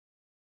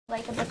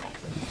like a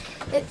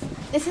buffet.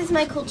 This is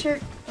my culture.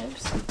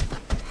 Oops.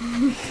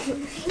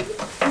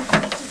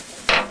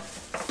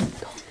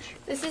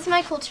 This is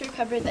my culture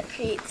cover that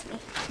creates me.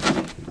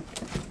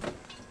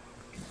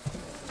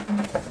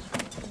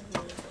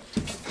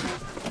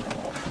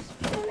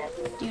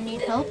 Do you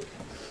need help?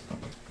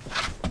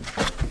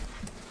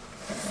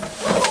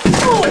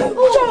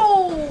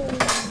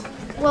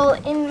 Well,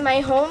 in my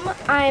home,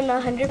 I'm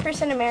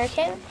 100%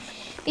 American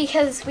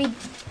because we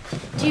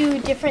do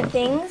different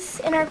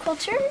things in our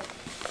culture.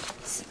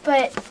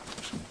 But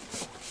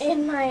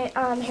in my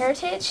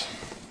heritage,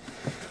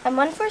 I'm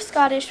 1/4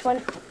 Scottish,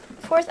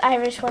 1/4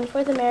 Irish,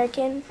 1/4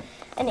 American,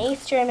 an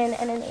 1/8 German,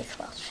 and an 1/8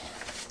 Welsh.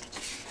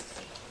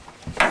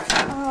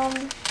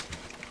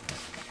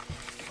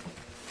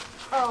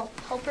 Oh,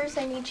 helpers,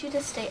 I need you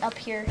to stay up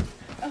here.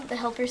 The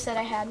helpers that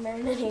I had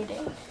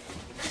marinating.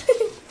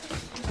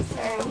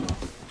 Sorry.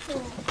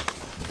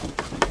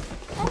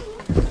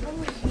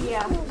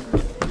 Yeah.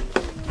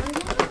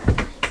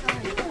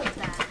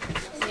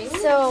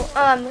 So,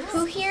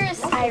 who here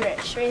is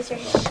Irish? Raise your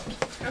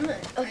hand.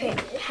 Okay,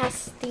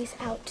 pass these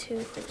out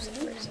to groups of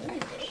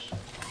persons.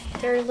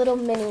 They're little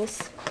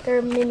minis. There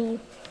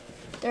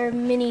are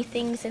mini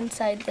things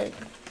inside the.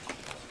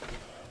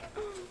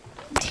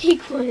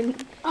 Take one.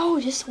 Oh,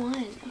 just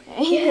one. Okay.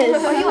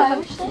 Yes. Are you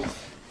Irish then?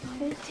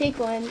 Take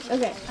one.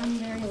 Okay. I'm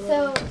very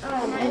So,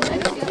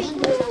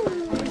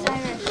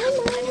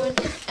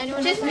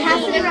 anyone just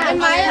pass it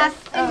around.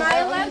 Am I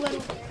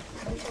allowed?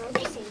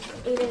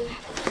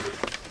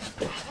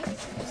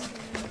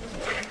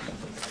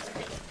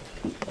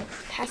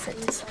 Pass it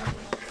to someone.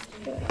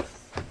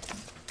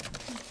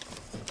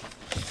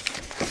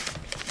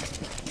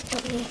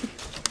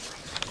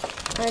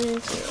 Undo.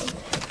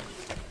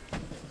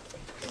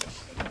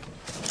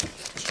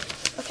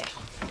 Okay.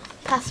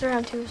 Pass it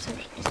around to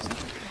someone.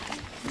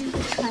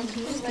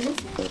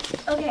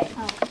 Okay.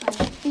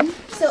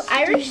 So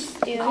Irish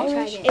stew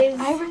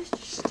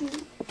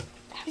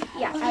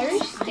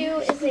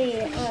is a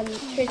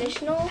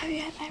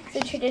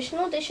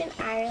traditional dish in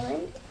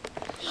Ireland.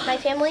 My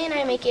family and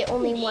I make it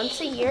only once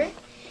a year,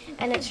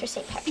 and it's for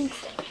St.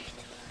 Patrick's Day.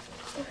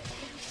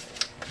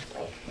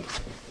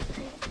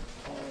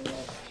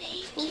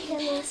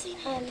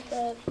 And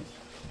the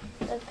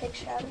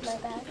picture out of my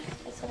bag.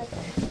 It's one of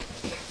them.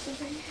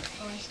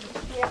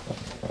 Yeah.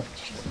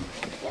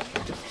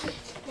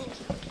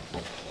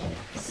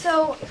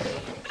 So,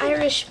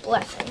 Irish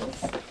blessings.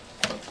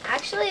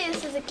 Actually,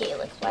 this is a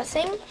Gaelic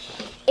blessing.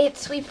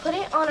 We put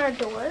it on our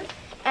door,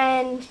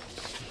 and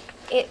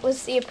it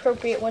was the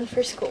appropriate one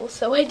for school,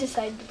 so I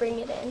decided to bring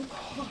it in.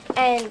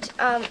 And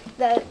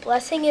the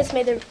blessing is,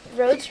 may the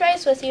roads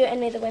rise with you, and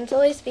may the winds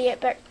always be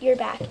at your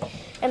back,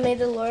 and may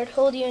the Lord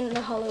hold you in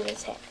the hollow of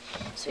his hand.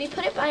 So we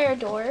put it by our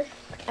door.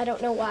 I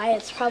don't know why.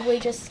 It's probably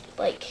just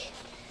like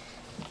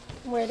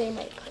where they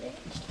might put it.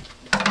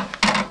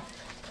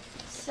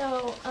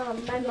 So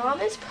my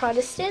mom is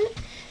Protestant,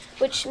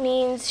 which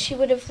means she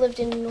would have lived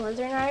in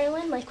Northern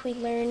Ireland, like we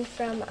learned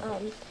from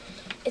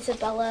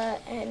Isabella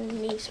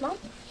and Maeve's mom.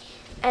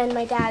 And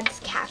my dad's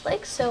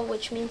Catholic,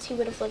 which means he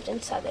would have lived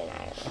in Southern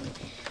Ireland.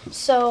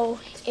 So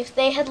if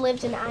they had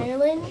lived in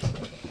Ireland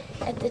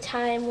at the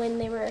time when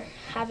they were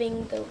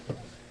having the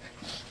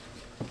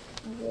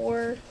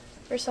war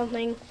or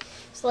something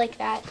like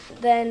that,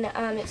 then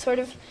it sort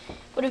of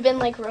would have been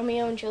like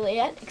Romeo and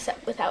Juliet,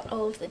 except without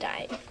all of the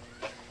dying.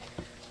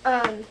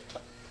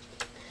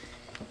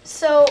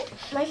 So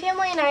my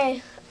family and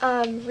I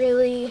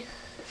really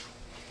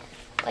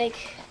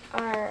like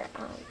our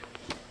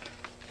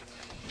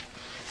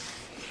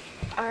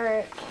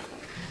I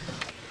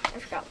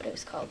forgot what it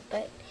was called,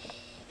 but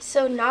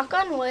so knock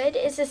on wood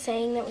is a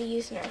saying that we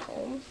use in our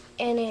home,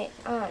 and it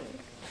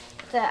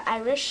the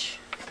Irish,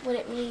 what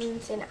it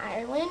means in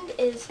Ireland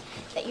is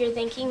that you're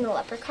thanking the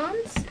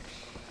leprechauns.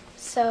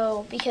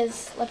 So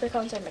because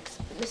leprechauns are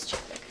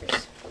mischief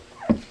makers.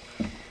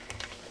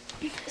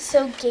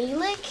 So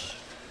Gaelic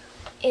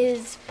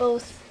is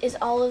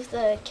all of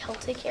the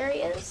Celtic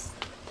areas.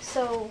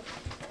 So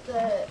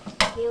the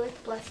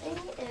Gaelic blessing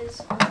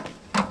is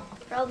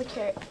for all the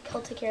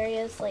Celtic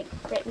areas like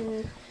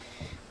Britain,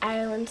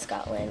 Ireland,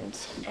 Scotland,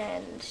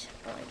 and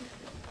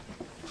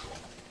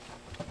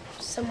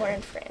somewhere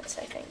in France,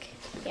 I think.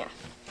 Yeah.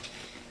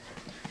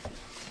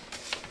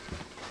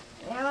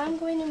 Now I'm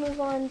going to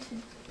move on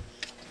to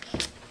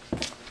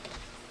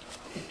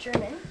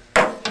German.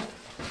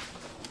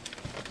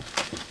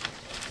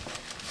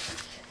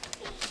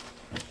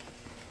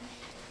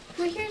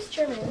 Who here's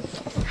German?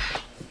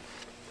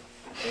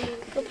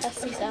 Go pass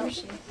these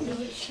out.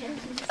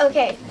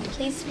 Okay,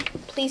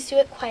 please do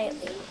it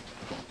quietly.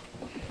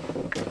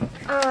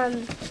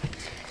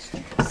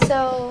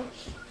 So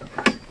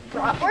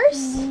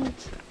bratwurst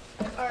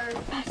are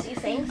these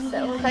things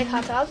that look like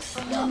hot dogs.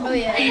 Oh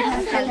yeah.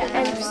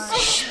 And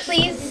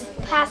please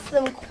pass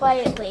them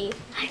quietly.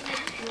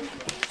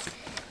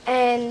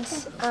 And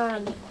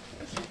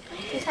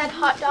we've had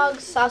hot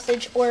dogs,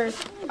 sausage, or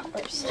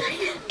bratwurst.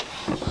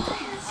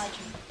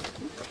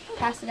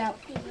 Pass it out.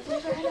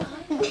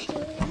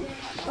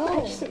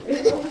 Oh.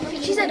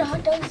 She's said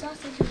hot dog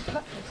sausage.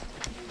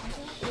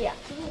 Yeah.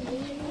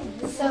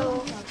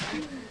 So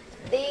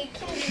they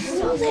can be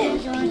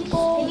sausage.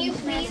 Can you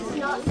please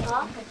not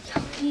stop?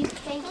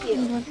 Thank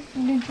you.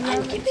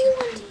 I'm giving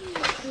one to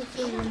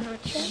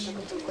you.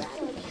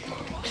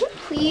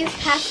 Please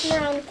pass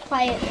them around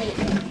quietly.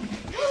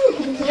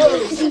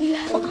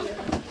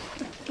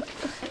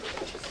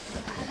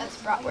 That's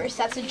bratwurst.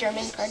 That's a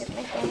German part of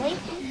my family.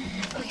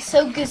 Okay,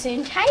 so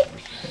Gesundheit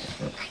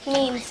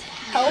means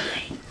health.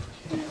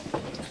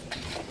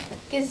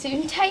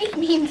 Gesundheit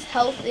means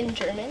health in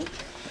German.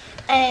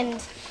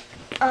 And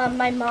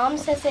my mom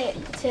says it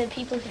to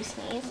people who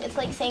sneeze. It's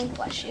like saying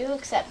bless you,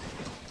 except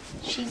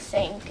she's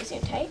saying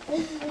Gesundheit.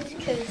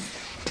 Because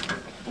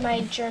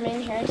my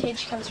German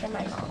heritage comes from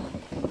my mom.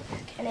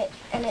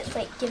 And it's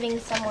like giving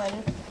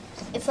someone,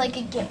 it's like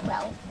a get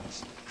well,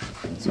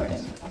 sort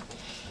of.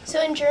 So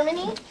in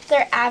Germany,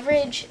 their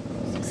average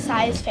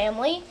size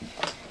family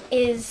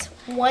is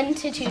 1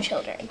 to 2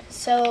 children.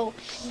 So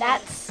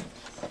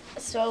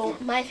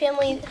my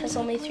family has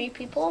only 3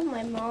 people,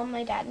 my mom,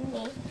 my dad, and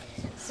me.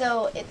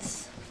 So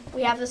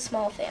we have a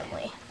small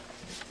family.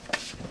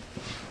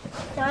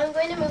 Now I'm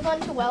going to move on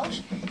to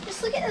Welsh.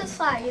 Just look at this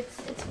flag, it's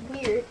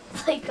weird.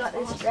 It's like got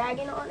this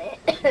dragon on it.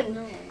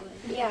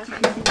 Yeah.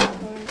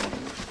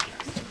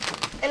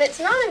 And it's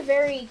not a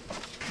very,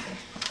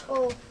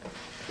 well,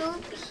 who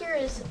here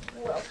is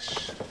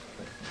Welsh?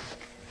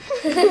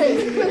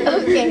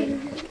 Okay,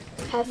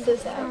 pass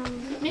this out.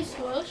 Miss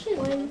Welsh is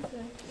one.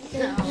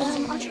 No.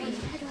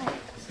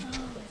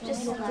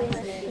 Just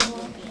okay.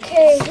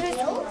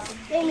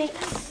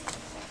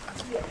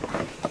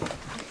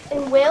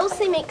 In Wales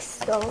they make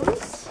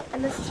scones,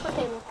 and this is what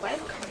they look like.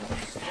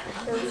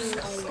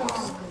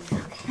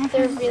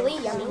 They're really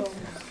yummy,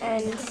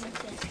 and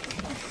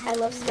I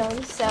love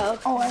scones, so.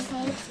 Oh, I've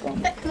had a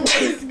scone.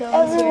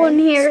 Everyone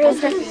here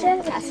has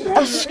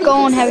a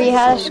scone. Have you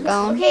had a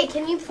scone? Okay,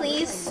 can you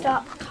please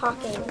stop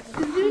talking?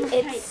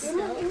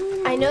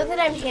 I know that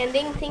I'm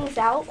handing things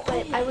out,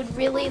 but I would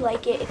really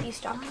like it if you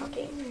stopped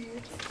talking.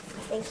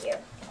 Thank you.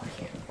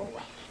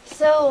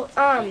 So,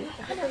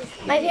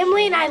 my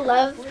family and I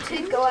love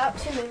to go out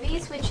to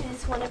movies, which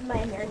is one of my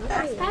American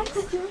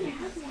aspects.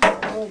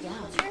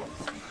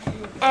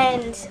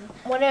 And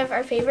one of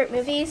our favorite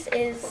movie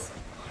series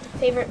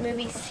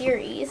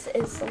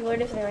is The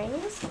Lord of the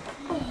Rings.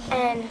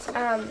 And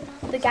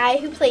the guy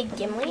who played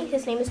Gimli,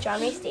 his name is John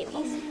Rhys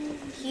Davies.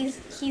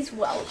 He's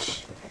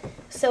Welsh.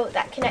 So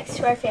that connects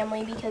to our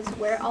family because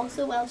we're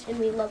also Welsh and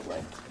we love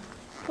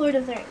Lord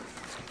of the Rings.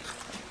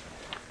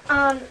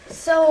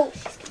 So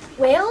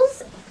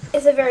Wales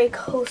is a very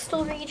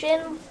coastal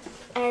region,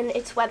 and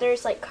its weather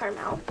is like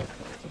Carmel.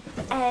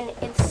 And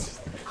it's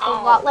a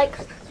lot like...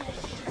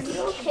 Are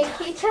you okay,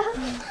 Keita?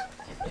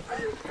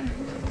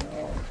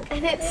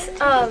 And it's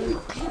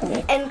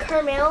and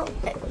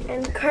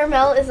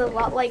Carmel is a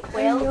lot like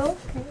Wales.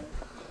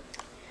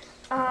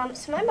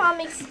 So my mom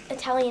makes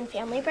Italian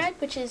family bread,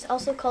 which is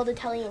also called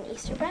Italian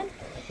Easter bread.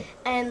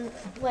 And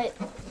what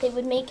they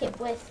would make it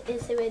with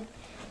is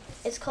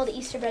it's called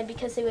Easter bread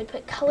because they would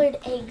put colored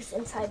eggs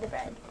inside the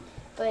bread.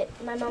 But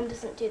my mom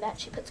doesn't do that.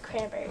 She puts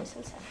cranberries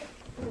inside,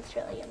 and it's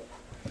really yummy.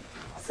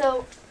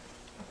 So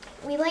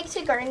we like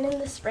to garden in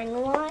the spring a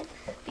lot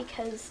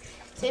because,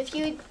 so if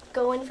you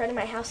go in front of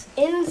my house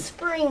in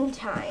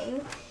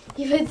springtime,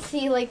 you would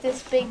see like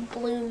this big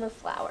bloom of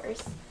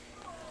flowers.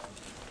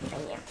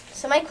 And yeah,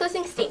 so my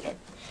closing statement.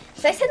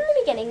 As I said in the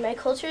beginning, my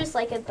culture is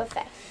like a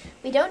buffet.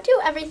 We don't do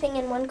everything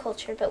in one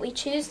culture, but we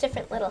choose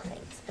different little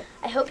things.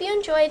 I hope you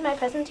enjoyed my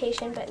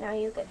presentation, but now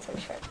you get some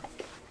short